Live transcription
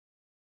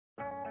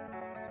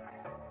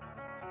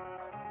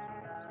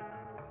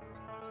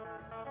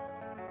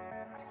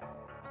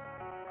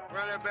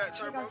Run that back,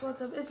 Hey turbo. guys,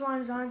 what's up? It's Lion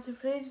Designs. In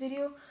today's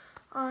video,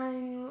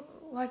 I'm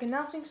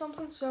announcing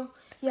something. So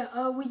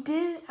yeah, we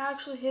did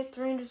actually hit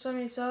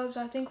 370 subs.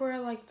 I think we're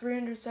at like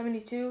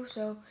 372.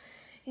 So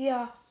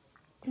yeah,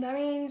 that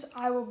means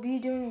I will be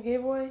doing a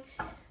giveaway.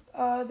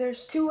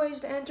 There's two ways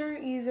to enter.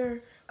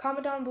 Either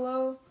comment down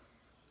below,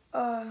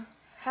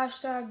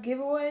 hashtag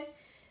giveaway,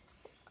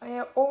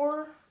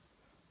 or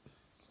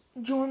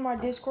join my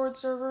Discord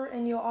server,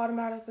 and you'll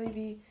automatically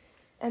be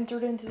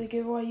entered into the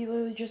giveaway. You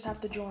literally just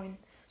have to join.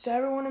 So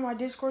everyone in my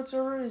Discord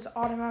server is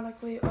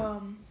automatically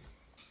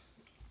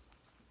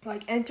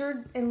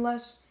entered,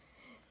 unless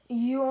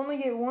you only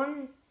get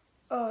one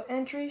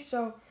entry.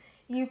 So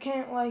you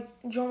can't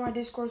join my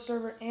Discord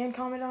server and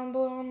comment down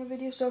below on the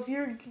video. So if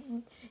you're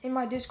in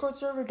my Discord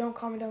server, don't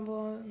comment down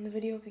below on the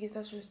video, because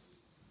that's just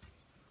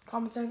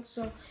common sense.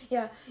 So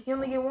yeah, you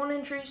only get one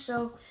entry.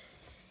 So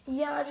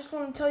yeah, I just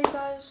want to tell you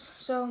guys.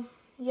 So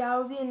yeah,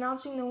 I'll be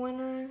announcing the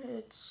winner.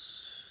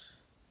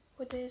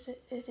 What day is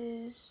it? It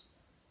is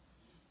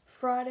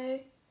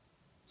Friday.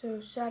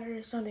 So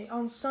Saturday, Sunday.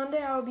 On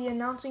Sunday, I'll be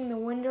announcing the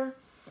winner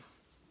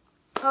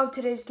of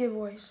today's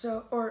giveaway.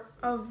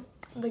 Of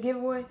the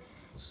giveaway.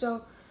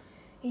 So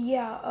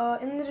yeah,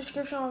 in the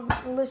description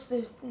I'll list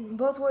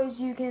both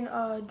ways you can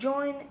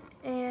join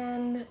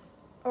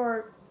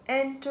or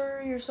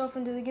enter yourself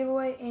into the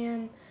giveaway,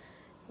 and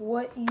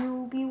what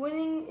you'll be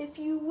winning if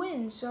you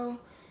win. So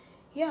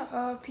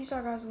yeah, peace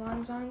out guys, Lion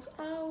Designs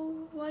out.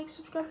 Like,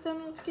 subscribe to that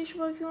notification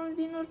bell if you want to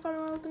be notified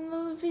when I open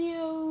another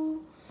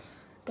video.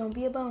 Don't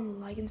be a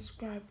bum, like and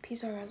subscribe.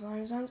 Peace out guys, Lion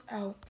Designs out.